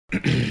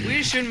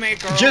We should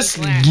make our Just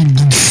own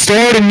clan.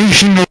 start a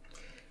mission or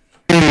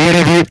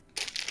whatever.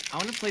 I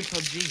wanna play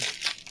PUBG.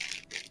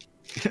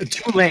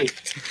 Too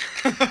late.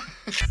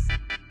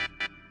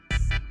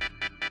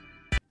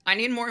 I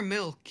need more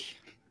milk.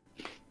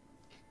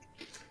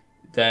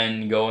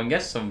 Then go and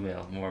get some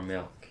milk, more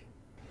milk.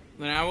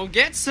 Then I will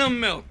get some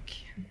milk.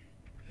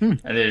 And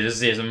then you just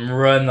see some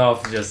run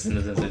off just in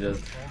the sense of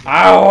just,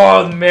 I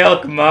want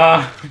milk,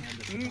 ma.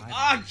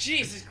 Oh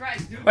Jesus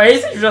Christ! Dude. Wait,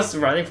 is he just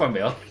running for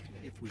milk?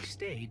 If we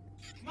stayed,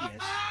 yes,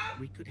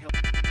 we could help.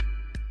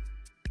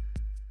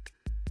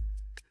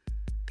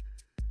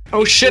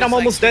 Oh shit, I'm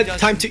almost dead.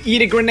 Time to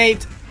eat a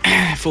grenade.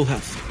 Full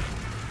health.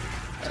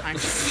 Time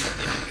to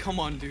eat. Come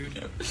on,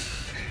 dude.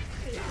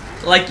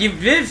 Like you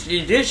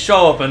did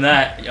show up and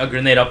that a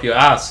grenade up your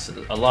ass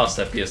a last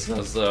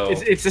episode, so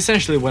It's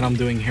essentially what I'm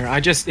doing here. I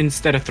just,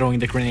 instead of throwing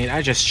the grenade,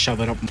 I just shove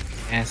it up my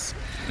ass.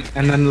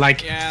 And then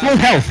like, full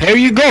health, here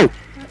you go!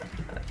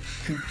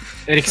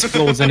 It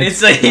explodes and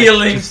it's a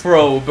healing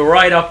probe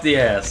right up the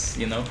ass,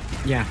 you know?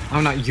 Yeah,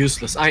 I'm not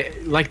useless.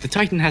 Like the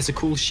Titan has a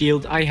cool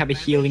shield, I have a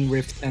healing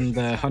rift, and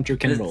the Hunter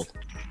can roll.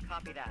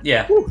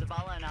 Yeah.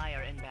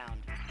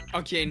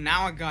 Okay,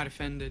 now I got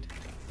offended.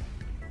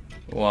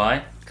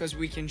 Why? Because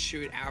we can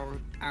shoot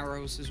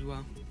arrows as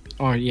well.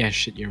 Oh yeah,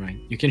 shit, you're right.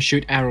 You can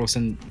shoot arrows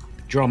and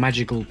draw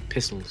magical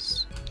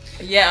pistols.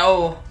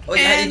 Yeah,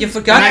 yeah, you And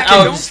forgot I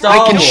our can, Star I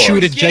can Wars.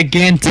 shoot a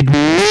gigantic of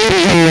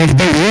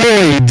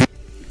the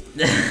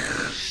void!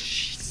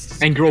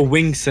 And grow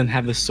wings and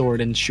have a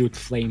sword and shoot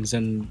flames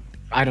and,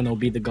 I don't know,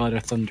 be the god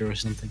of thunder or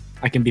something.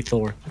 I can be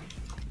Thor.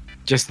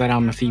 Just that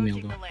I'm a female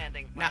though.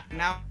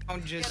 Now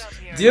I'm just...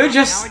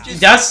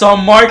 That's some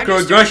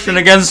microaggression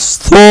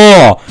against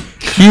Thor!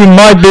 He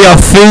might be a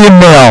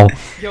female!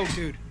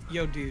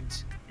 Yo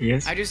dudes.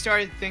 Yes? I just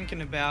started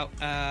thinking about,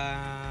 God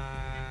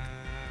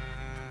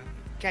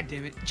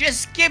damn it.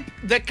 Just skip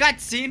the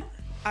cutscene!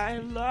 I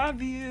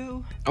love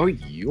you. Oh,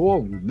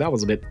 yo, that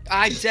was a bit...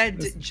 I said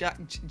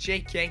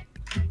JK.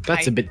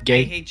 That's a bit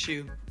gay. I hate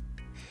you.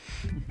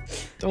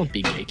 Don't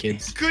be gay,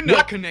 kids. Could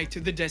not connect to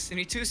the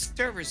Destiny 2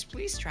 servers.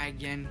 Please try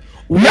again.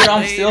 What?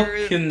 I'm still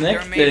Later,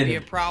 connected. There may be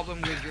a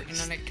problem with your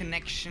internet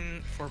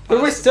connection for.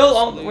 But we're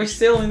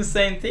still in the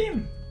same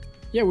team.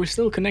 Yeah, we're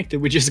still connected.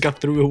 We just got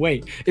through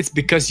away. It's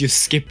because you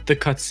skipped the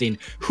cutscene.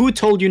 Who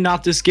told you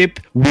not to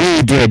skip?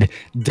 We did.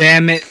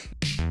 Damn it.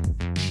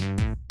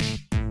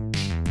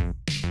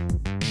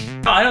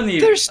 I don't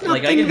need. There's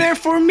like, nothing there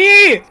for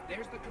me.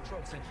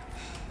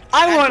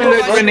 I wanted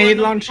a grenade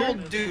launcher.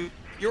 Old, dude.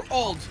 You're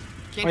old.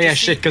 Can't Oh yeah, you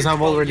shit, see? because You're I've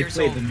 12 already years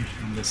played old. them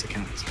on this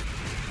account.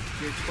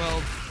 You're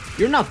 12.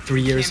 You're not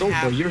 3 years Can't old,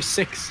 have- though. You're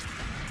 6.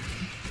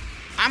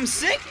 I'm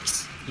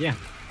 6. Yeah.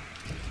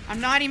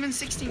 I'm not even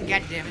 16.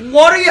 God damn it.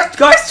 What are you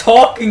guys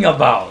talking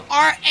about?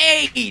 Our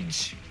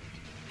age.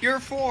 You're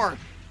 4.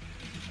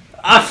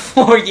 I'm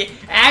 4 years.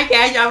 I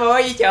guess I'm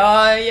already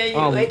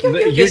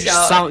You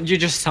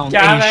just sound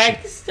Asian.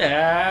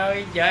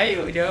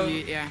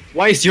 Yeah.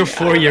 Why is your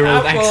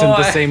 4-year-old accent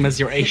the same as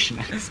your Asian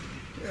accent?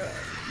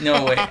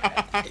 No way.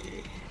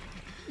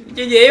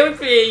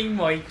 Oh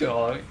my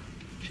god.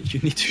 You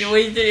need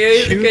to.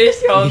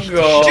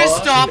 Just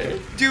stop,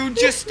 dude.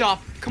 Just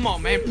stop. Come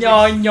on, man. Please.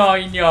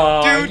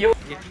 No. Dude.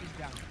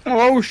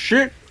 Oh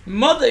shit.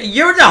 Mother,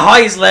 you're the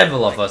highest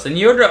level of us, and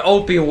you're the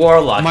OP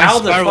warlock. My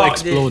sparrow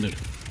exploded.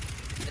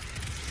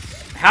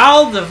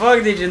 How the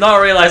fuck did you not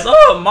realize?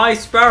 Oh, my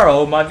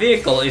sparrow, my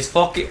vehicle is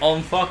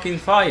on fucking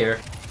fire.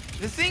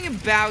 The thing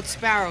about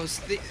sparrows,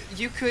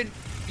 you could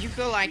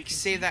like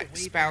say that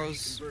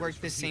sparrows work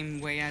the same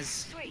way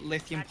as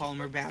lithium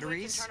polymer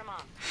batteries.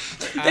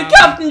 The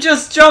captain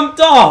just jumped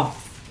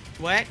off.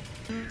 What?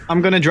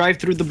 I'm gonna drive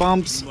through the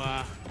bumps.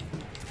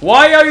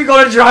 Why are you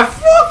gonna drive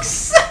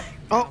Fox?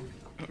 Oh,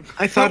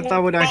 I thought that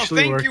would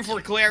actually work. Thank you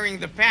for clearing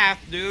the path,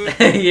 dude.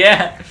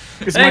 Yeah.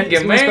 Is Thank you,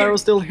 my man. sparrow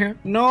still here?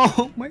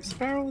 No, my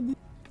sparrow isn't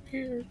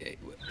here.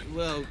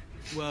 Well,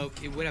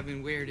 it would have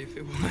been weird if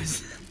it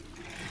was.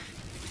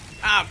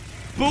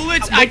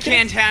 Bullets I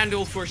can't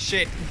handle for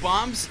shit.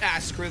 Bombs,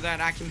 screw that,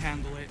 I can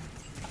handle it.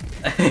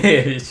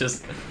 It's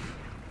just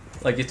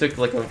like you took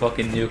like a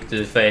fucking nuke to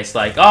the face.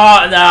 Like,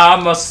 oh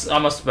no,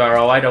 I'm a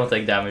sparrow. I don't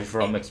take damage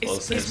from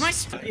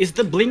explosives. Is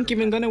the blink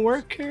even gonna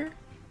work here?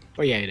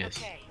 Oh yeah, it is.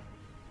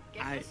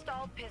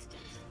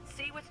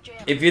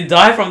 If you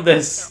die from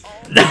this,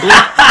 Okay,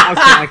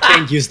 I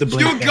can't use the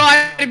blink. You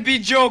gotta be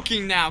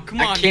joking now.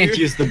 Come on, I can't dude.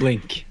 use the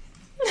blink.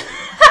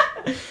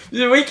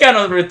 we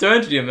cannot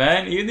return to you,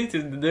 man. You need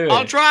to do it.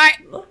 I'll try.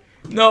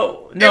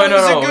 No. It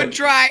was a good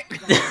try.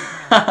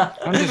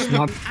 I'm just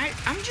not.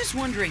 I'm just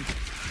wondering,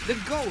 the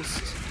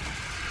ghost.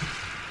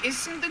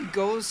 Isn't the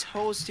ghost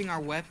hosting our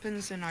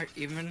weapons and our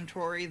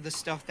inventory, the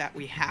stuff that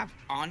we have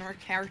on our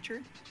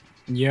character?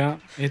 Yeah,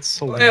 it's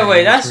so.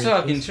 Wait, that's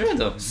fucking true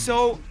though.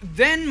 So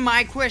then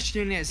my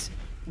question is,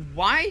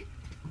 why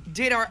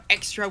did our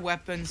extra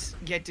weapons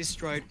get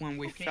destroyed when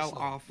we fell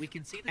off?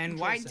 And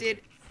why did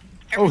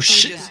Oh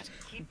shit! just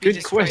be Good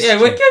destroyed? question.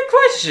 Yeah, good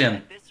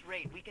question.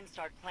 great. We can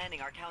start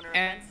planning our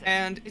counteroffensive.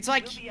 And it's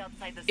like, We'll be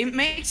outside the it city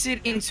makes it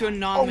into a shit.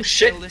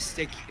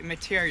 non-materialistic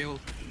material,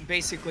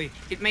 basically.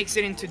 It makes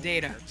it into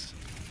data.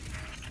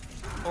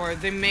 Or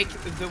they make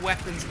the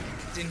weapons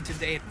into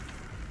data.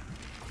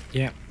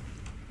 Yeah.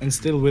 And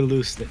still we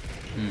lost it.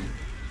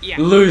 Yeah.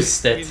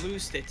 Loosed it. We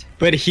lost it.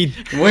 But he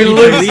We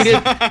lose.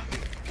 deleted.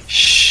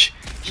 Shh.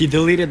 He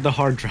deleted the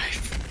hard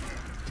drive.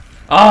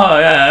 Oh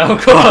yeah,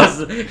 of course.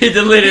 He He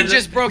deleted.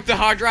 just broke the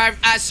hard drive.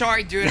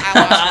 Sorry, dude. I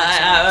lost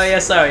it. Oh yeah,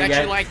 sorry, Actually,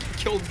 guys. like,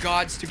 killed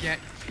gods to get.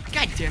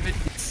 God damn it.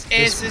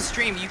 It's a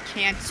stream. You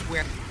can't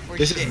swear or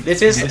This shit.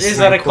 This is This is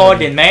a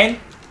recording, recording. man.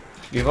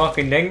 You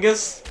fucking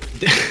dingus.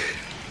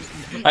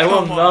 I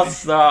will Come not on.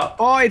 stop.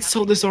 Oh, it's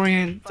so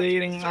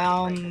disorientating.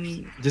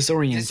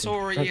 Disorienting.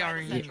 Central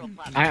Disorienting.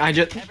 platform. I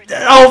just.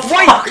 Oh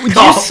fuck! You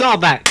off. saw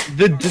that.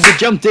 The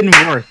jump didn't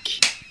work.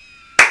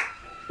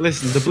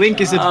 Listen, the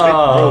blink is a bit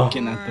Oh.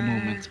 broken at the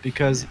moment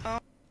because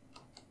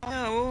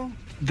No.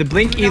 the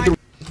blink either.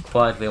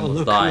 Quietly Oh, almost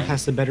look, who dying.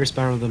 has the better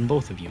sparrow than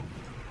both of you?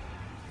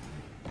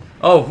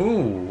 Oh,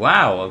 who?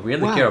 Wow, I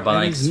really Wow, care about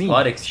that an is me.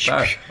 exotic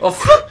sparrow. Oh,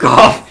 fuck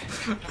off!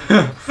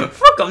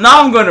 Fuck off!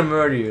 Now I'm gonna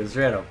murder you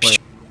straight up.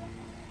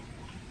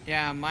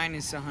 Yeah, mine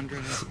is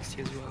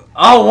 160 as well.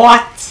 Oh,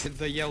 what? With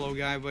the yellow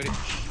guy, but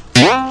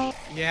it,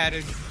 he had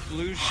a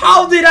blue shirt.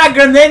 How did that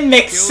grenade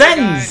make Kill the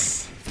guy.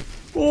 sense?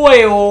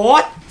 Wait,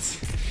 what?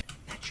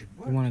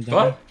 You wanna die?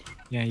 What?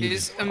 Yeah, you.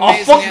 He's Oh,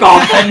 amazing fuck at-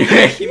 off,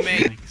 Henry! He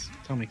made.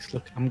 Tomix,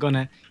 look, I'm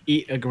gonna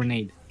eat a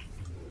grenade.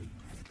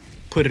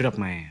 Put it up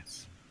my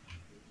ass.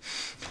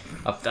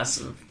 That's.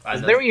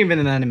 Is there even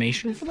an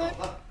animation for that?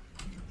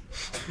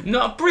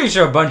 No, I'm pretty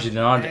sure Bungie did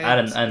not add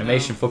an No.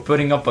 animation for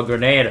putting up a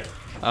grenade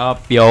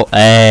up your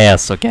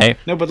ass, okay?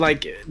 No, but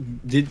like,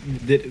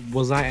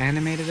 was I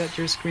animated at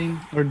your screen,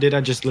 or did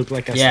I just look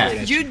like I Yeah.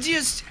 stared at You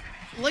just.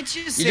 Let's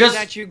just You say just-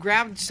 that you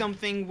grabbed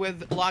something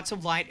with lots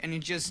of light and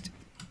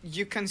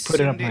you consumed Put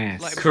it up my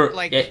ass.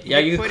 like Yeah,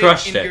 you put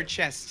crushed in it. your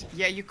chest.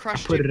 Yeah, you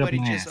crushed put it, it up but it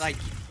my just ass. like.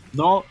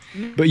 No,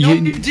 but No, you.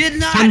 you did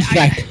not. Fun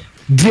I- fact.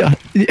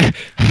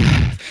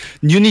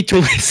 You need to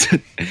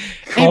listen.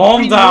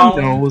 Calm down.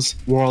 Everyone knows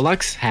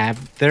warlocks have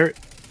their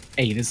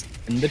anus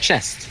in the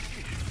chest.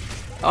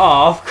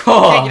 Oh, of Okay,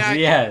 course,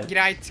 yeah.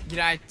 greit.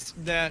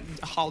 Det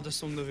ha det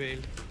som du vill.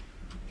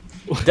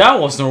 That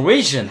was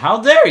Norwegian, how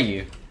dare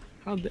you?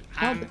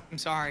 I'm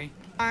sorry.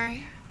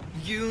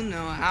 You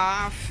know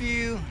how I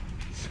feel.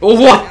 Oh,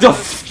 what the in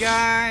f-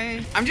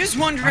 sky. I'm just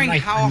wondering I'm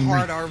like how hungry.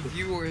 hard our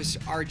viewers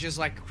are just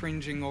like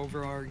cringing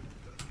over our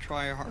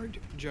try-hard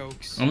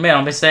jokes. Oh man,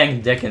 I've been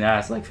saying dick and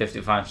ass like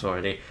 50 times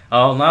already.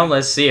 Oh, now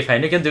let's see if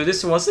Henry can do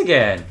this once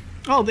again.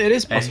 Oh, it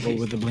is possible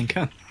with the blink,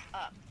 huh?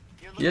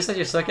 You just said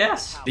you suck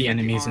ass. The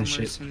enemies and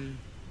Armors shit. and-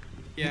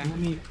 yeah. Let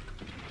me.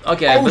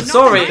 Okay, Oh, but no,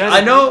 sorry, that-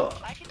 I know.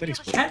 That is.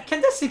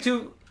 Can Destiny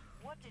 2.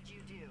 What did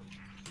you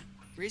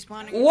do?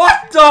 Respawning.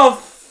 What the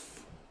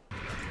f.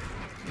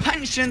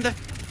 Punch in the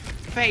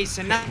face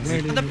and not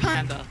the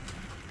panda.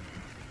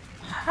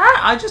 Huh?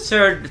 I just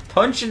heard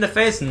punch in the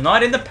face,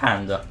 not in the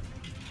panda.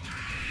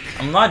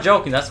 I'm not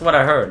joking, that's what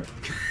I heard.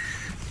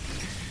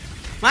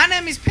 My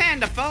name is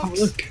Panda, Oh, folks.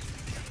 look.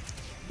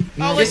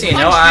 Oh, let's Just so you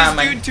punch know, I'm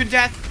this like- dude to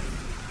death.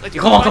 Let's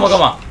Come on, come on,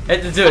 punch- come on.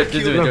 Hey, do it, do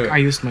it, do Look, I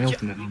it. used my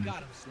ultimate on him.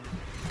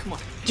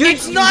 Dude,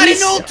 It's not an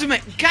this-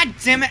 ultimate. God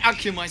damn it! I'll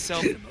kill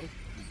myself.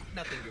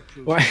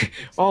 Why-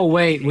 Oh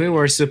wait, we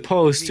were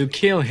supposed to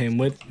kill him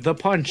with the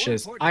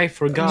punches. I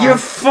forgot. You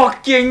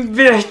fucking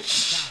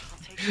bitch!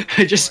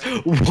 I just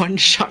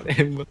one-shot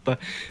him with the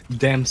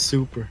damn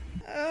super.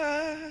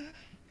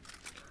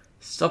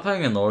 Stop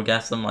having an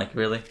orgasm, like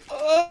really.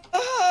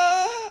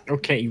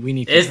 Okay, we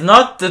need to. It's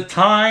not the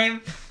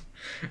time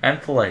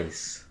and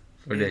place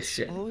for this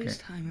shit. Always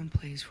Okay. time and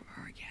place for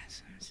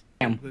orgasms.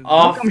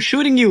 Oh, Look, I'm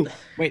shooting you.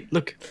 Wait,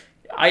 look.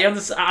 I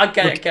understand. I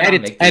can, Look, cannot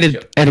edit, make this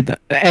edit, joke.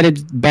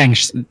 edit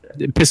bangs,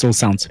 pistol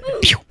sounds.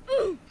 Pew.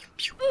 Pew,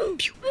 pew,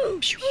 pew,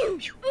 pew,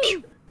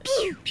 pew,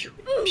 pew, pew,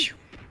 pew.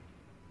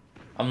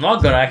 I'm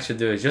not gonna actually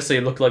do it, just so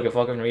you look like a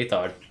fucking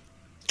retard.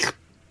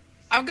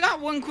 I've got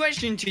one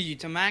question to you,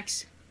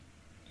 Max.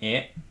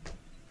 Yeah.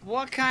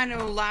 What kind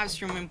of live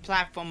streaming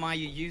platform are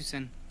you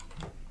using?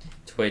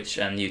 Twitch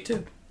and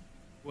YouTube.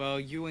 Well,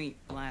 you ain't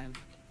live.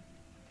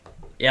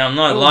 Yeah, I'm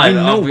not Oh,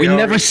 live. we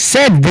never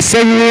said. We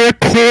said we were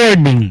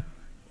recording.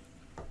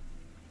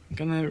 I'm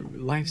gonna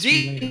live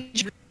stream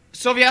later.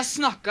 Så vi har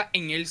snakket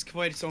engelsk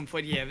for sånn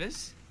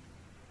forgjeves?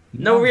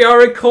 No, we are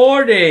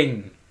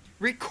recording.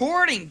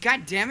 Recording!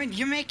 God damn it!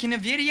 You're making a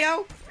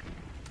video?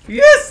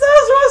 Yes,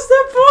 that was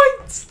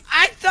the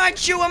I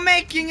thought you were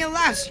making a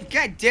live stream.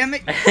 God damn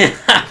it!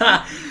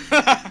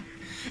 point.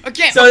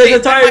 Okay, So okay,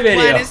 there's a then entire my plan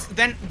video. is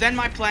then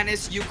my plan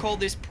is you call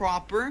this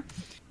proper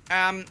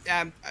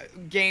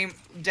game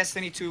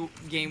Destiny 2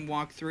 game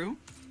walkthrough.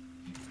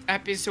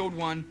 Episode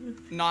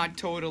 1, not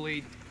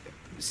totally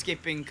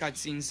skipping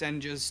cutscenes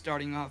and just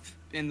starting off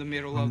in the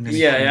middle of the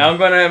Yeah, I'm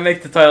gonna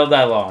make the title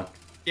that long.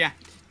 Yeah.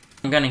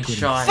 I'm getting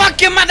shot.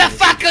 Fuck you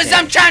motherfuckers!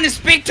 I'm trying to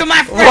speak to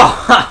my friend!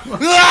 Wow.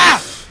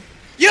 Ah!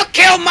 You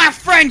killed my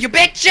friend, you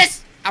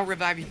bitches! I'll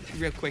revive you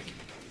real quick.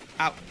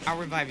 I'll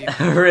revive you.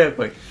 Real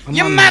quick. I'm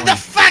You on my way.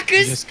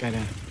 motherfuckers! Just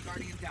gotta.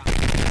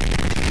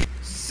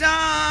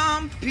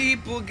 Some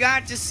people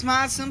got to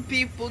smile, some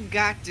people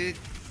got to.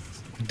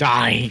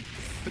 Die.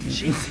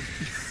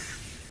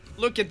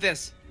 Look at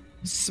this.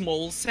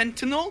 Small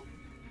sentinel.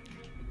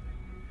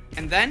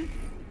 And then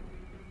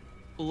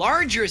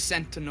larger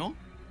sentinel.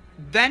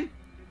 Then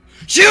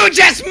huge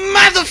ass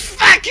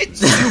motherfucking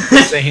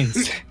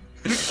Saints.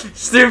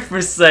 Super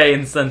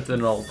Saiyan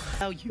Sentinel.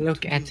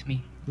 Look at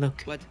me.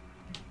 Look. What?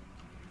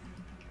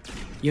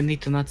 You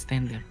need to not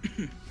stand there.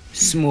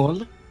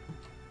 Small.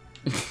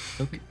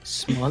 Look.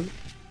 Small.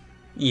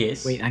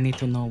 Yes. Wait, I need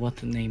to know what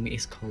the name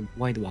is called.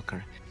 Wide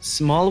Walker.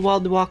 Small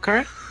Wide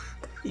Walker.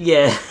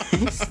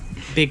 Yes.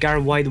 Bigger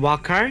Wide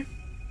Walker.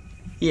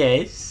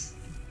 Yes.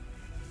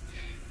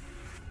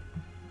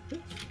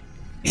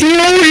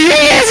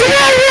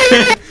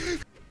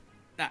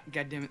 Ah,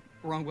 goddammit.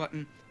 Wrong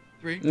button.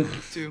 3,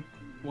 2,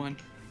 1.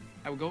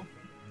 I will go.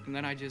 And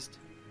then I just.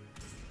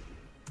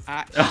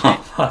 Ah,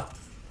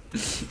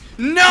 shit.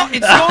 No,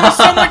 it's going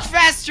so much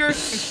faster.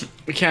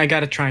 Okay, I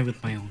gotta try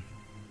with my own.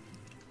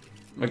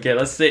 Okay,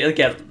 let's see.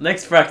 Okay,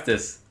 next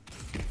practice.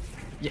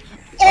 Oh,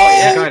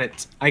 I got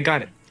it. I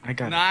got it. I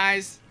got it.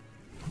 Nice.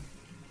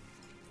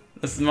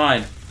 This is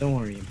mine. Don't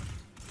worry.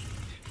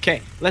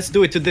 Okay, let's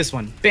do it to this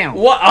one. Bam.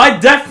 What? I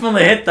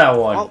definitely hit that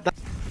one. Oh, that-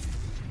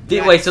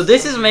 Wait, so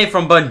this is made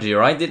from Bungie,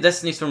 right?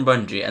 Destiny's from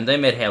Bungie, and they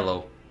made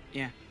Halo.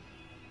 Yeah.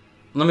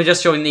 Let me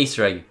just show you an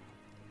Easter egg.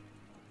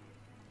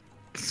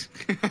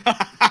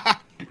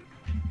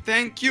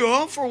 Thank you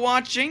all for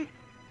watching,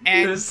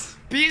 and Yes.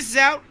 peace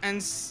out,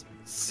 and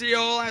see you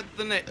all at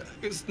the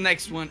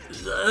next one.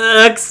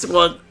 Next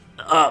one.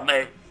 Oh,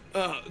 man.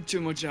 Too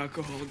much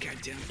alcohol,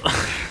 goddamn.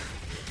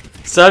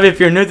 So if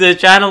you're new to the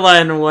channel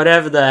and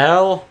whatever the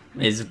hell,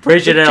 it's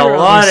appreciated a Picture on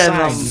lot. the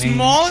And side, man.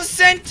 Small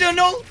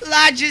sentinel,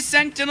 larger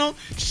sentinel,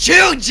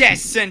 huge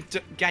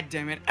sentinel. God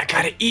damn it! I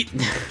gotta eat.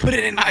 Put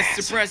it in. I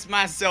suppress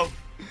myself.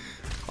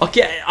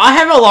 Okay, I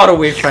have a lot of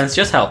weird friends.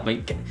 Just help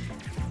me.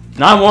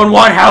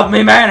 911, help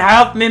me, man!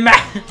 Help me,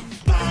 man!